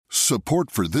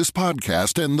Support for this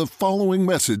podcast and the following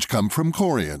message come from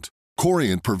Corient.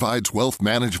 Corient provides wealth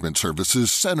management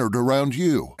services centered around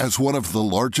you. As one of the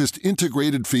largest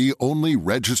integrated fee-only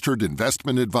registered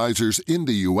investment advisors in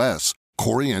the U.S.,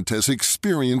 Corient has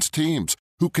experienced teams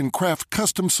who can craft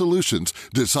custom solutions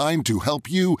designed to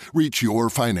help you reach your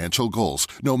financial goals,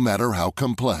 no matter how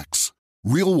complex.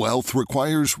 Real wealth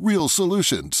requires real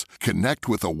solutions. Connect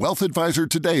with a wealth advisor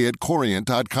today at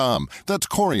Corient.com. That's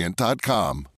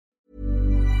Corient.com.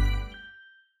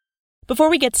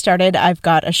 Before we get started, I've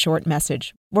got a short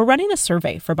message. We're running a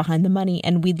survey for Behind the Money,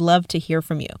 and we'd love to hear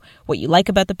from you, what you like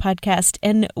about the podcast,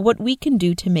 and what we can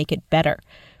do to make it better.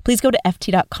 Please go to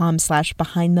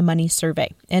ft.com/behindthemoneysurvey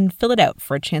and fill it out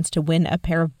for a chance to win a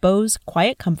pair of Bose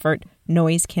Quiet Comfort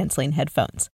noise-canceling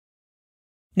headphones.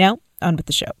 Now, on with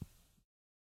the show.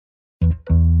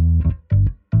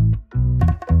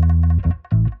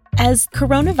 As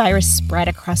coronavirus spread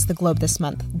across the globe this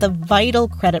month, the vital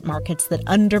credit markets that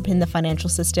underpin the financial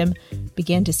system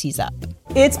began to seize up.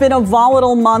 It's been a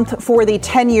volatile month for the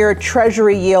 10-year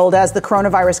Treasury yield as the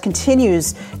coronavirus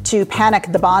continues to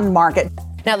panic the bond market.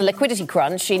 Now, the liquidity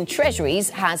crunch in Treasuries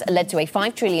has led to a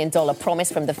 $5 trillion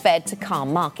promise from the Fed to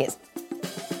calm markets.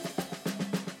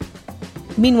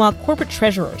 Meanwhile, corporate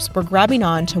treasurers were grabbing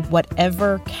on to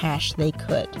whatever cash they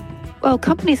could. Well,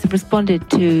 companies have responded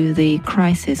to the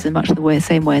crisis in much the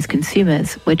same way as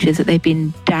consumers, which is that they've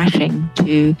been dashing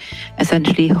to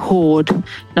essentially hoard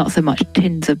not so much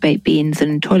tins of baked beans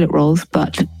and toilet rolls,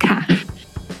 but cash.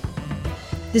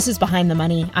 This is Behind the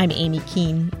Money. I'm Amy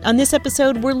Keene. On this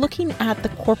episode, we're looking at the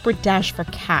corporate dash for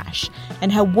cash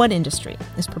and how one industry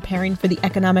is preparing for the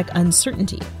economic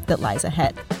uncertainty that lies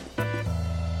ahead.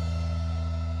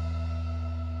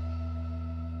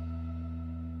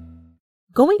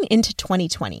 Going into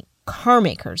 2020, car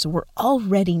makers were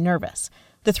already nervous.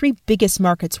 The three biggest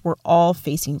markets were all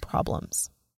facing problems.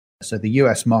 So the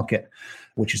US market,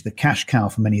 which is the cash cow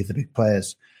for many of the big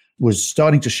players, was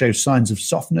starting to show signs of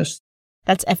softness.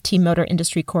 That's FT Motor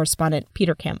Industry correspondent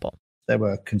Peter Campbell. There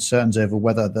were concerns over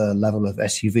whether the level of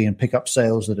SUV and pickup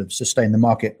sales that have sustained the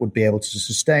market would be able to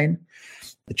sustain.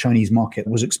 The Chinese market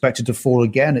was expected to fall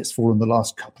again. It's fallen the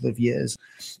last couple of years.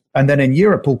 And then in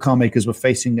Europe, all car makers were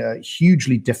facing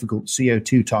hugely difficult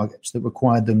CO2 targets that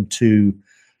required them to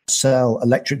sell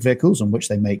electric vehicles on which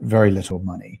they make very little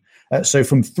money. So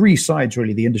from three sides,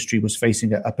 really, the industry was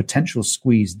facing a potential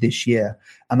squeeze this year.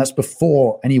 And that's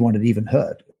before anyone had even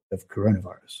heard of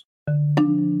coronavirus.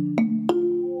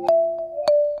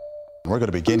 We're going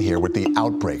to begin here with the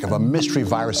outbreak of a mystery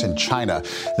virus in China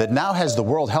that now has the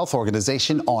World Health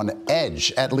Organization on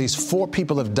edge. At least 4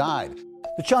 people have died.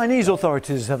 The Chinese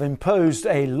authorities have imposed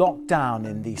a lockdown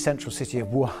in the central city of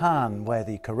Wuhan, where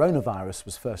the coronavirus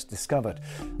was first discovered.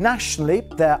 Nationally,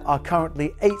 there are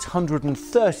currently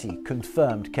 830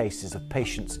 confirmed cases of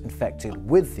patients infected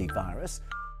with the virus.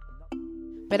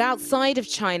 But outside of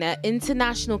China,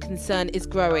 international concern is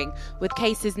growing, with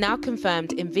cases now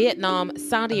confirmed in Vietnam,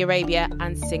 Saudi Arabia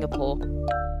and Singapore.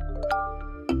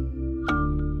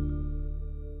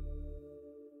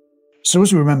 So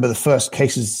as we remember, the first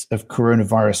cases of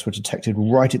coronavirus were detected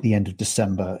right at the end of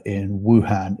December in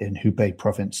Wuhan, in Hubei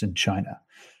province in China.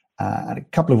 And a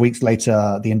couple of weeks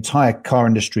later, the entire car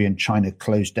industry in China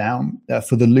closed down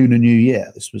for the Lunar New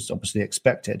Year. This was obviously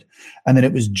expected. And then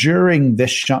it was during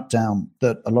this shutdown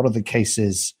that a lot of the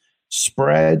cases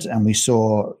spread, and we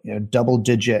saw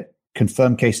double-digit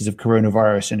confirmed cases of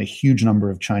coronavirus in a huge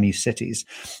number of Chinese cities.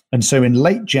 And so in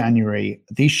late January,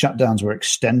 these shutdowns were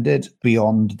extended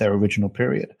beyond their original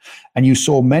period. And you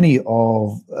saw many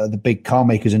of the big car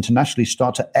makers internationally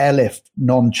start to airlift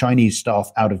non-Chinese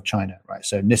staff out of China, right?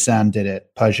 So Nissan did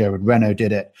it, Peugeot and Renault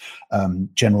did it,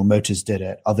 General Motors did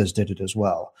it, others did it as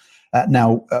well.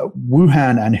 Now,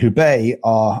 Wuhan and Hubei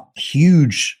are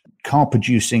huge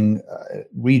car-producing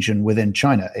region within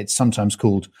China. It's sometimes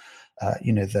called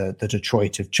the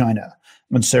Detroit of China.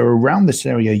 And so around this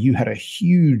area, you had a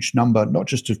huge number, not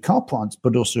just of car plants,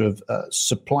 but also of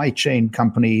supply chain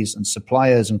companies and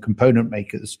suppliers and component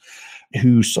makers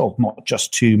who sold not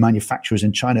just to manufacturers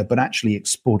in China, but actually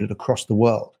exported across the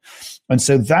world. And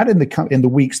so that in the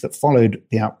weeks that followed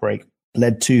the outbreak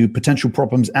led to potential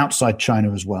problems outside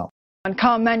China as well. And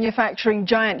car manufacturing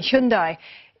giant Hyundai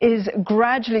is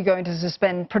gradually going to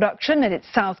suspend production at its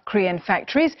South Korean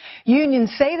factories.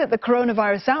 Unions say that the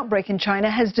coronavirus outbreak in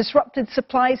China has disrupted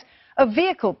supplies of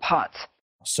vehicle parts.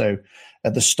 So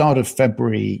at the start of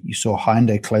February, you saw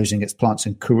Hyundai closing its plants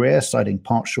in Korea, citing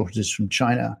part shortages from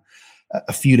China.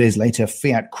 A few days later,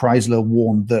 Fiat Chrysler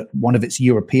warned that one of its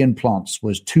European plants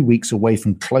was 2 weeks away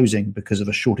from closing because of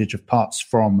a shortage of parts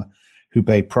from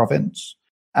Hubei province.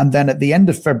 And then at the end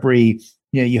of February,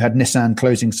 you had Nissan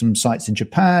closing some sites in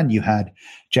Japan. You had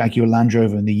Jaguar Land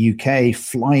Rover in the UK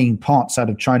flying parts out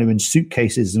of China in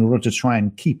suitcases in order to try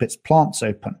and keep its plants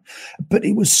open. But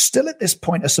it was still at this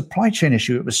point a supply chain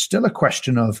issue. It was still a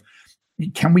question of,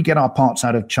 can we get our parts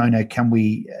out of China? Can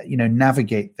we,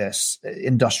 navigate this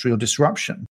industrial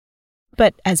disruption?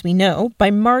 But as we know,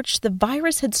 by March, the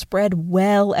virus had spread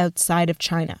well outside of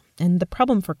China, and the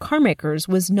problem for car makers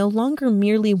was no longer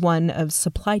merely one of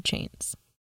supply chains.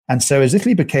 And so as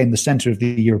Italy became the center of the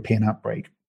European outbreak,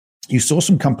 you saw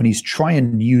some companies try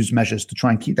and use measures to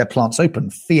try and keep their plants open.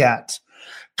 Fiat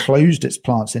closed its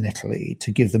plants in Italy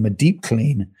to give them a deep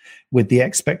clean with the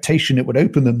expectation it would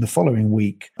open them the following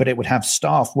week, but it would have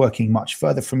staff working much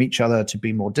further from each other to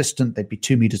be more distant. They'd be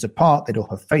 2 meters apart. They'd all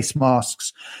have face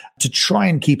masks to try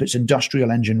and keep its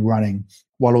industrial engine running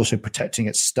while also protecting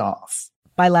its staff.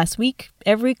 By last week,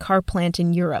 every car plant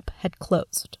in Europe had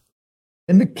closed.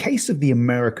 In the case of the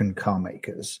American car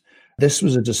makers, this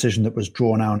was a decision that was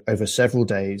drawn out over several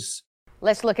days.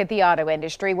 Let's look at the auto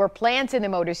industry, where plants in the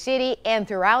Motor City and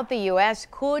throughout the U.S.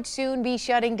 could soon be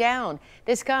shutting down.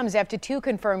 This comes after 2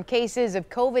 confirmed cases of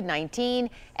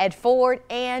COVID-19 at Ford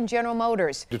and General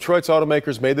Motors. Detroit's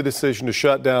automakers made the decision to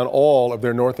shut down all of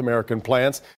their North American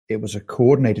plants. It was a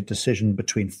coordinated decision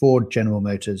between Ford, General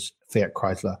Motors, Fiat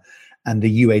Chrysler, and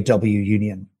the UAW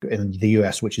union in the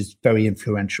US, which is very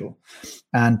influential.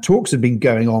 And talks had been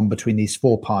going on between these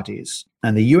 4 parties.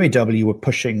 And the UAW were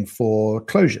pushing for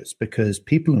closures because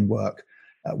people in work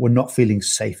were not feeling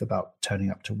safe about turning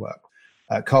up to work.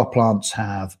 Car plants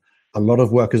have a lot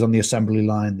of workers on the assembly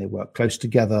line. They work close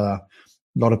together. A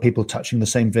lot of people touching the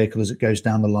same vehicle as it goes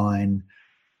down the line.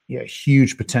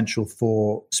 Huge potential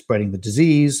for spreading the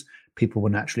disease. People were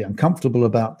naturally uncomfortable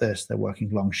about this. They're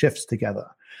working long shifts together.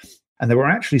 And there were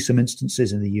actually some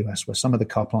instances in the US where some of the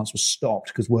car plants were stopped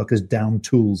because workers downed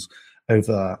tools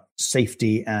over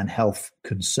safety and health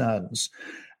concerns.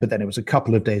 But then it was a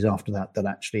couple of days after that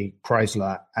actually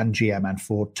Chrysler and GM and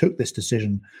Ford took this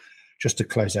decision just to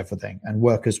close everything. And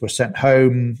workers were sent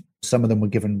home. Some of them were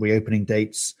given reopening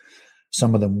dates.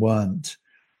 Some of them weren't.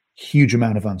 Huge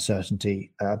amount of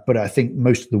uncertainty. But I think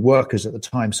most of the workers at the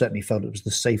time certainly felt it was the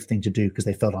safe thing to do because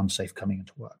they felt unsafe coming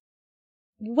into work.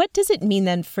 What does it mean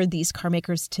then for these car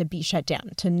makers to be shut down,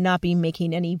 to not be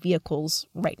making any vehicles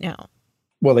right now?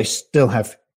 Well, they still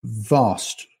have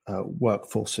vast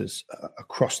workforces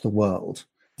across the world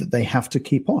that they have to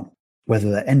keep on, whether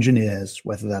they're engineers,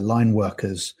 whether they're line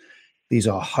workers. These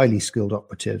are highly skilled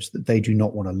operatives that they do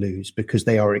not want to lose because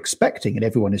they are expecting, and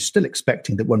everyone is still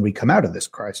expecting, that when we come out of this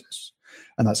crisis,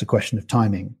 and that's a question of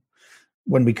timing,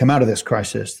 when we come out of this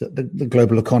crisis, that the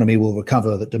global economy will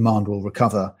recover, that demand will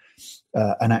recover,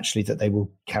 and actually that they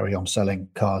will carry on selling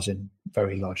cars in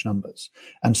very large numbers.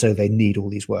 And so they need all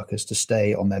these workers to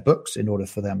stay on their books in order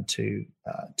for them to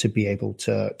be able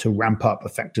to ramp up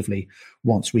effectively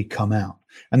once we come out.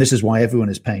 And this is why everyone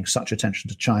is paying such attention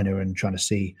to China and trying to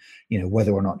see,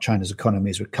 whether or not China's economy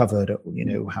is recovered,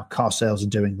 how car sales are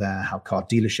doing there, how car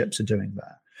dealerships are doing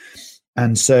there.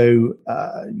 And so,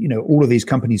 all of these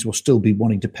companies will still be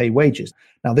wanting to pay wages.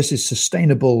 Now, this is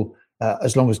sustainable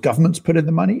as long as governments put in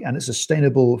the money, and it's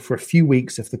sustainable for a few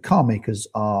weeks if the car makers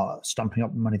are stumping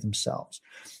up the money themselves.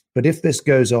 But if this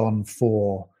goes on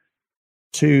for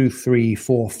 2, 3,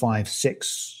 4, 5,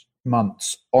 6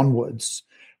 months onwards,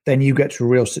 then you get to a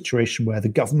real situation where the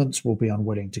governments will be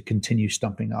unwilling to continue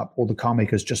stumping up, or the car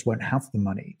makers just won't have the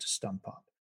money to stump up.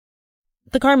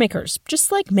 The car makers,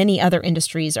 just like many other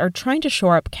industries, are trying to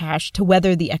shore up cash to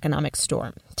weather the economic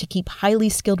storm, to keep highly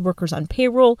skilled workers on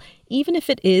payroll, even if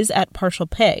it is at partial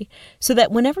pay, so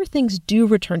that whenever things do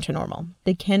return to normal,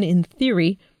 they can, in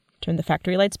theory, turn the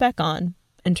factory lights back on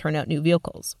and turn out new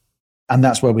vehicles. And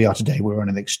that's where we are today. We're on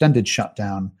an extended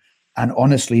shutdown, and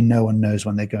honestly, no one knows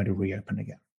when they're going to reopen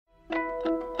again.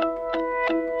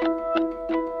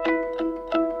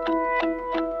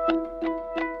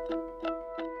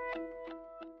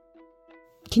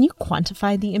 Can you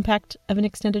quantify the impact of an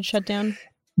extended shutdown?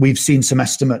 We've seen some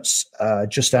estimates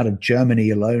just out of Germany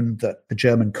alone that the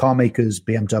German car makers,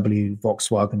 BMW,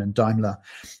 Volkswagen, and Daimler,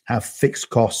 have fixed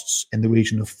costs in the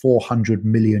region of 400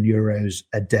 million euros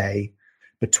a day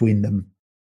between them.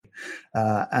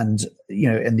 And,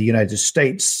 in the United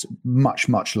States, much,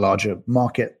 much larger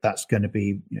market, that's going to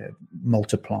be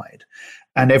multiplied.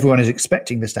 And everyone is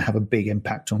expecting this to have a big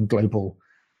impact on global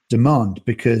demand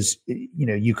because,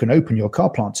 you can open your car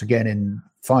plants again in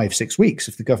 5-6 weeks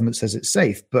if the government says it's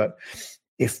safe. But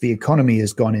if the economy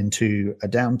has gone into a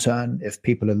downturn, if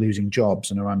people are losing jobs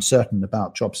and are uncertain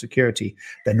about job security,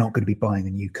 they're not going to be buying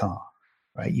a new car.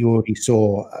 Right, you already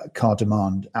saw car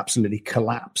demand absolutely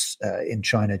collapse in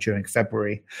China during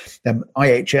February.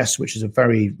 IHS, which is a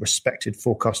very respected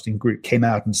forecasting group, came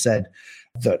out and said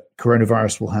that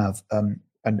coronavirus will have,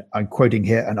 and I'm quoting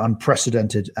here, an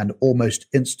unprecedented and almost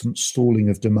instant stalling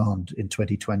of demand in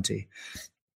 2020.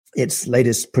 Its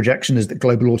latest projection is that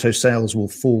global auto sales will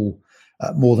fall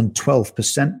more than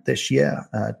 12% this year,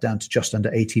 down to just under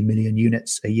 80 million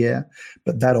units a year.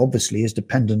 But that obviously is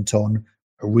dependent on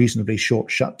a reasonably short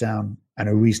shutdown and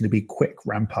a reasonably quick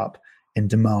ramp up in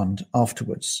demand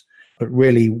afterwards. But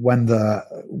really, when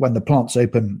the plants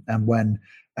open and when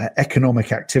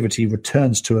economic activity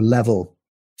returns to a level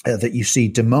that you see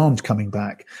demand coming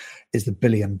back, is the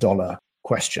billion-dollar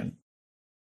question.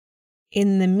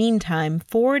 In the meantime,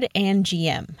 Ford and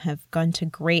GM have gone to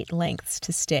great lengths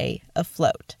to stay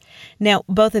afloat. Now,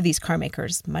 both of these car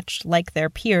makers, much like their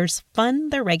peers,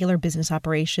 fund their regular business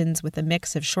operations with a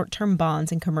mix of short-term bonds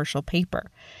and commercial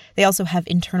paper. They also have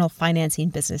internal financing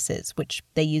businesses, which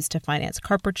they use to finance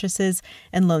car purchases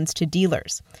and loans to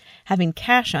dealers. Having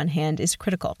cash on hand is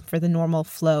critical for the normal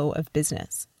flow of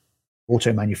business.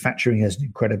 Auto manufacturing is an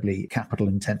incredibly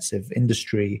capital-intensive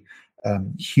industry.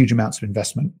 Huge amounts of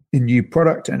investment in new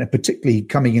product, and particularly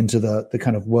coming into the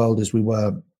kind of world as we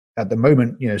were at the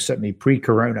moment, certainly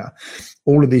pre-corona,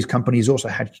 all of these companies also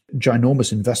had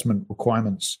ginormous investment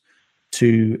requirements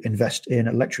to invest in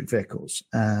electric vehicles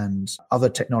and other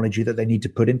technology that they need to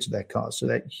put into their cars. So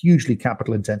they're hugely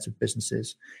capital intensive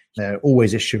businesses. They're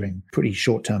always issuing pretty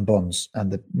short-term bonds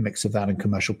and the mix of that and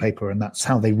commercial paper, and that's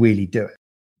how they really do it.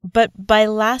 But by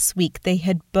last week, they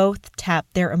had both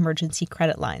tapped their emergency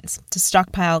credit lines to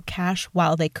stockpile cash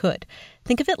while they could.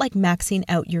 Think of it like maxing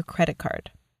out your credit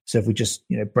card. So if we just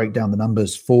break down the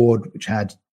numbers, Ford, which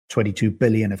had $22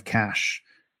 billion of cash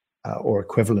or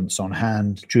equivalents on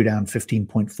hand, drew down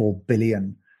 $15.4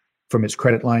 billion from its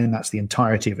credit line. That's the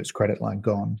entirety of its credit line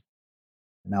gone.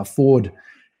 Now, Ford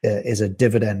is a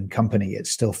dividend company. It's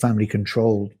still family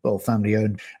controlled or family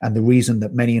owned. And the reason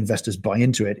that many investors buy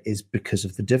into it is because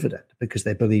of the dividend, because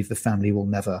they believe the family will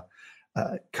never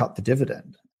cut the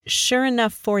dividend. Sure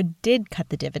enough, Ford did cut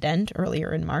the dividend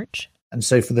earlier in March. And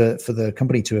so for the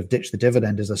company to have ditched the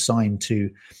dividend is a sign to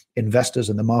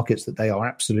investors in the markets that they are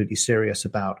absolutely serious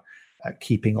about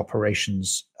keeping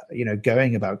operations,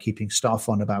 going, about keeping staff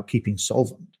on, about keeping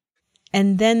solvent.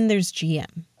 And then there's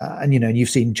GM. And you've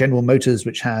seen General Motors,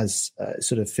 which has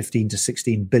sort of 15 to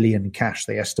 16 billion cash,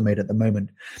 they estimate at the moment,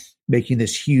 making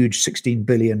this huge $16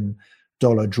 billion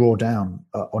drawdown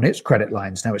on its credit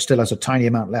lines. Now, it still has a tiny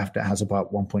amount left. It has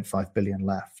about 1.5 billion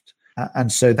left.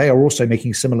 And so they are also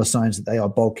making similar signs that they are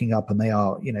bulking up and they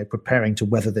are, preparing to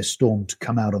weather this storm to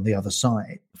come out on the other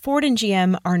side. Ford and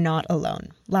GM are not alone.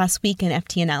 Last week, an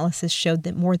FT analysis showed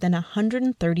that more than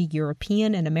 130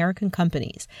 European and American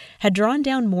companies had drawn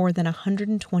down more than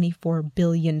 $124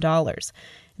 billion. And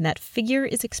that figure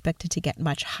is expected to get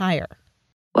much higher.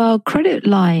 Well, credit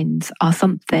lines are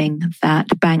something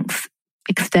that banks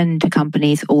extend to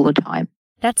companies all the time.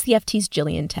 That's the FT's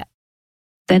Gillian Tett.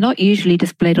 They're not usually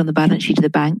displayed on the balance sheet of the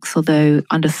banks, although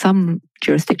under some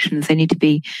jurisdictions they need to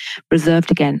be reserved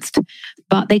against.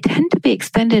 But they tend to be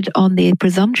extended on the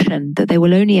presumption that they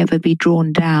will only ever be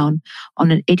drawn down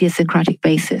on an idiosyncratic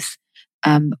basis.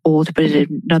 Or to put it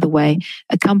another way,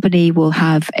 a company will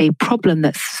have a problem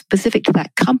that's specific to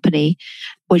that company,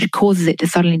 which causes it to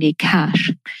suddenly need cash.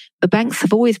 The banks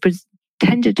have always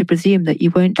tended to presume that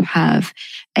you won't have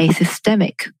a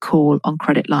systemic call on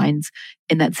credit lines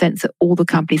in that sense that all the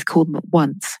companies call them at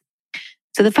once.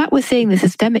 So the fact we're seeing the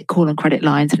systemic call on credit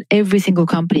lines and every single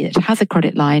company that has a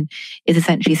credit line is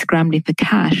essentially scrambling for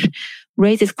cash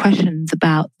raises questions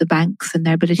about the banks and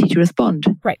their ability to respond.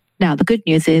 Right. Now, the good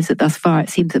news is that thus far it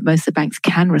seems that most of the banks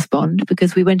can respond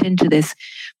because we went into this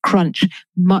crunch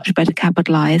much better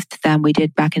capitalized than we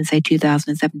did back in, say,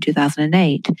 2007,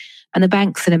 2008. And the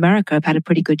banks in America have had a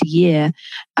pretty good year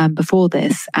before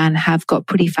this and have got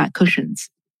pretty fat cushions.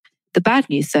 The bad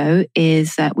news, though,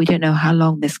 is that we don't know how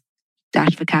long this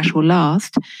dash for cash will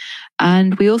last.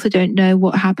 And we also don't know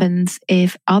what happens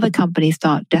if other companies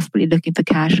start desperately looking for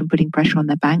cash and putting pressure on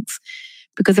their banks.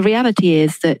 Because the reality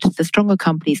is that the stronger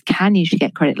companies can usually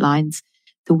get credit lines,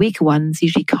 the weaker ones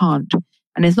usually can't.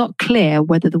 And it's not clear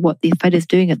whether what the Fed is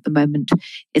doing at the moment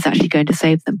is actually going to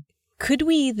save them. Could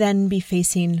we then be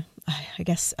facing, I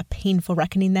guess, a painful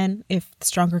reckoning then if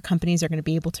stronger companies are going to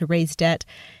be able to raise debt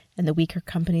and the weaker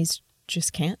companies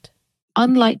just can't?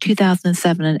 Unlike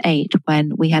 2007 and 8,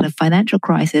 when we had a financial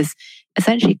crisis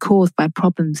essentially caused by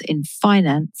problems in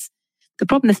finance, The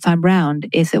problem this time round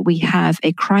is that we have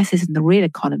a crisis in the real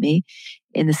economy,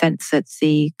 in the sense that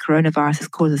the coronavirus has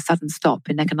caused a sudden stop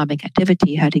in economic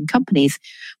activity, hurting companies,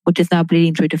 which is now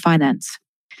bleeding through to finance.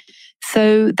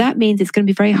 So that means it's going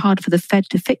to be very hard for the Fed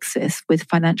to fix this with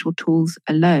financial tools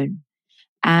alone.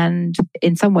 And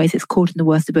in some ways, it's caught in the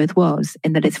worst of both worlds,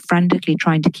 in that it's frantically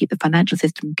trying to keep the financial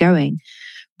system going,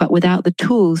 but without the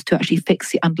tools to actually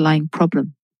fix the underlying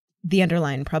problem. The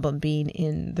underlying problem being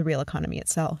in the real economy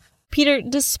itself. Peter,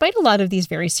 despite a lot of these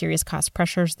very serious cost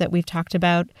pressures that we've talked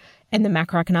about and the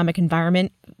macroeconomic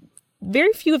environment,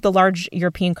 very few of the large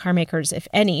European car makers, if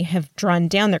any, have drawn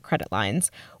down their credit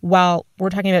lines, while we're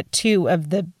talking about two of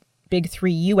the big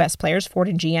three U.S. players, Ford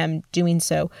and GM, doing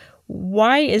so.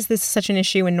 Why is this such an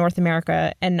issue in North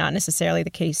America and not necessarily the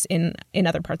case in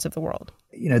other parts of the world?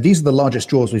 These are the largest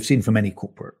draws we've seen from any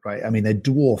corporate, right? I mean, they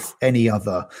dwarf any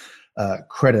other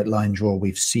credit line draw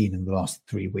we've seen in the last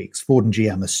 3 weeks. Ford and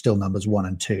GM are still numbers 1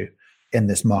 and 2 in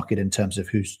this market in terms of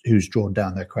who's drawn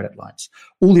down their credit lines.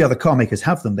 All the other car makers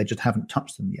have them, they just haven't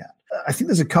touched them yet. I think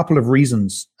there's a couple of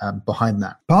reasons behind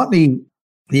that. Partly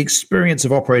the experience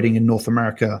of operating in North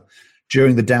America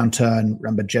during the downturn.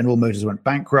 Remember, General Motors went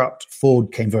bankrupt.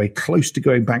 Ford came very close to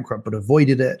going bankrupt, but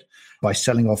avoided it by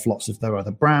selling off lots of their other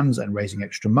brands and raising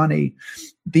extra money.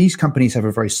 These companies have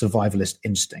a very survivalist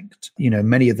instinct.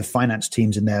 Many of the finance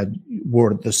teams in there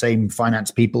were the same finance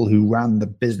people who ran the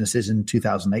businesses in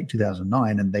 2008,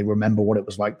 2009, and they remember what it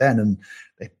was like then, and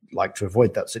they like to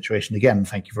avoid that situation again.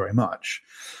 Thank you very much.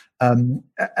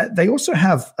 They also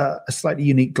have a slightly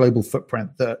unique global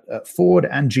footprint that Ford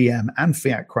and GM and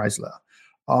Fiat Chrysler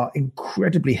are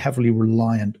incredibly heavily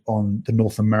reliant on the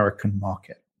North American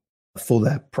market for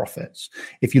their profits.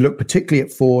 If you look particularly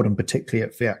at Ford and particularly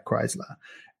at Fiat Chrysler,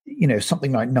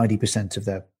 something like 90%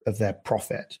 of their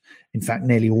profit, in fact,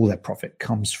 nearly all their profit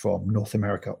comes from North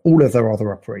America. All of their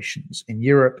other operations in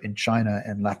Europe, in China,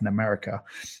 and Latin America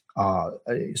are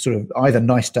sort of either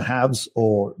nice to haves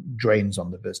or drains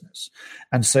on the business.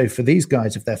 And so for these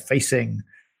guys, if they're facing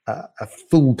a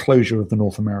full closure of the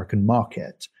North American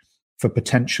market for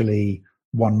potentially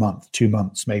 1 month, 2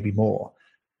 months, maybe more,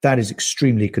 that is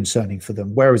extremely concerning for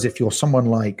them. Whereas if you're someone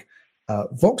like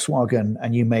Volkswagen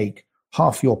and you make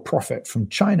half your profit from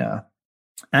China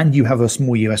and you have a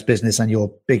small US business and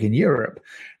you're big in Europe,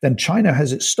 then China,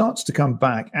 as it starts to come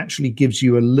back, actually gives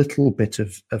you a little bit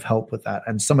of help with that.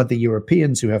 And some of the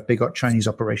Europeans who have big Chinese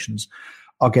operations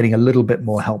are getting a little bit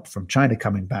more help from China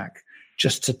coming back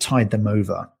just to tide them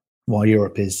over while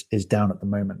Europe is down at the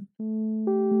moment.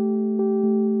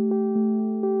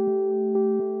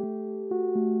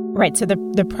 Right. So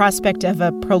the prospect of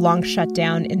a prolonged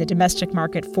shutdown in the domestic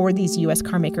market for these U.S.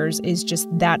 car makers is just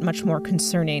that much more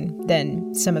concerning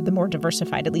than some of the more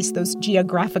diversified, at least those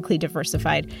geographically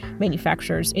diversified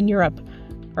manufacturers in Europe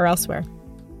or elsewhere.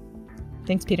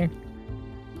 Thanks, Peter.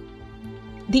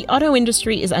 The auto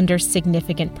industry is under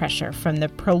significant pressure from the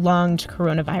prolonged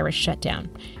coronavirus shutdown.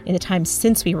 In the time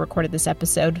since we recorded this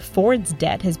episode, Ford's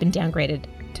debt has been downgraded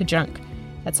to junk.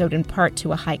 That's owed in part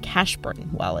to a high cash burden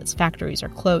while its factories are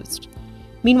closed.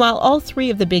 Meanwhile, all three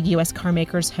of the big U.S. car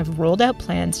makers have rolled out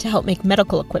plans to help make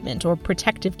medical equipment or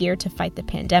protective gear to fight the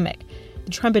pandemic. The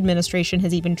Trump administration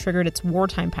has even triggered its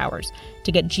wartime powers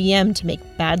to get GM to make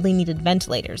badly needed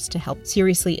ventilators to help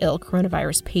seriously ill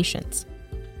coronavirus patients.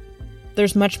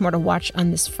 There's much more to watch on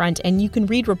this front, and you can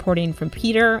read reporting from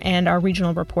Peter and our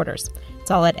regional reporters. It's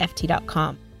all at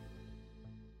FT.com.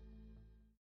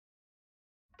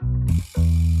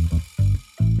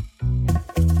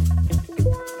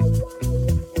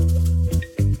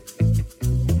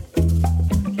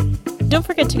 Don't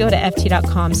forget to go to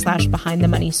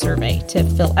ft.com/behindthemoney survey to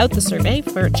fill out the survey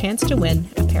for a chance to win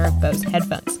a pair of Bose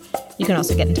headphones. You can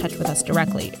also get in touch with us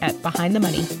directly at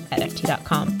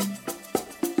behindthemoney@ft.com.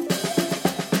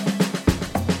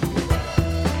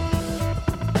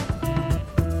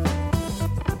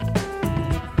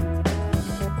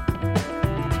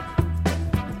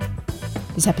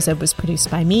 This episode was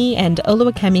produced by me and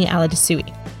Oluwakemi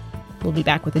Aladisui. We'll be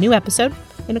back with a new episode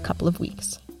in a couple of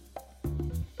weeks.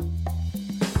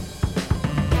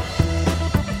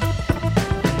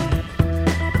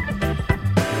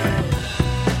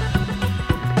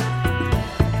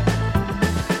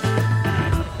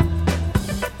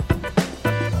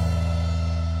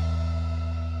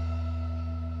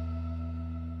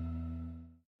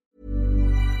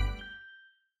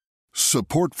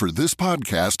 Support for this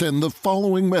podcast and the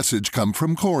following message come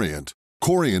from Corient.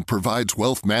 Corient provides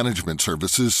wealth management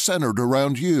services centered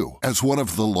around you. As one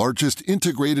of the largest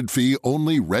integrated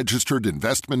fee-only registered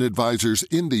investment advisors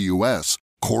in the U.S.,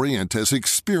 Corient has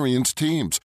experienced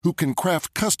teams who can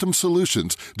craft custom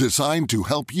solutions designed to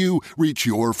help you reach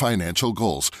your financial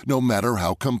goals, no matter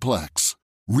how complex.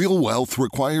 Real wealth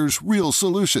requires real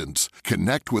solutions.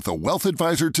 Connect with a wealth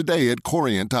advisor today at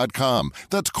Corient.com.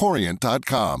 That's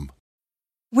Corient.com.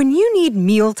 When you need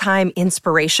mealtime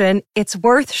inspiration, it's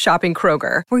worth shopping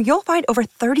Kroger, where you'll find over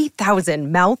 30,000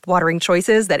 mouth-watering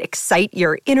choices that excite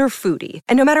your inner foodie.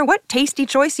 And no matter what tasty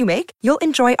choice you make, you'll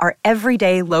enjoy our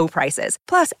everyday low prices,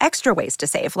 plus extra ways to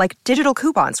save, like digital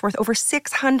coupons worth over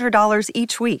 $600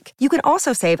 each week. You can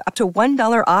also save up to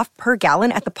 $1 off per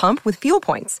gallon at the pump with fuel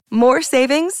points. More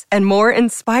savings and more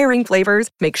inspiring flavors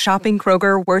make shopping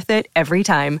Kroger worth it every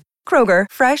time. Kroger,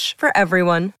 fresh for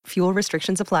everyone. Fuel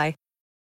restrictions apply.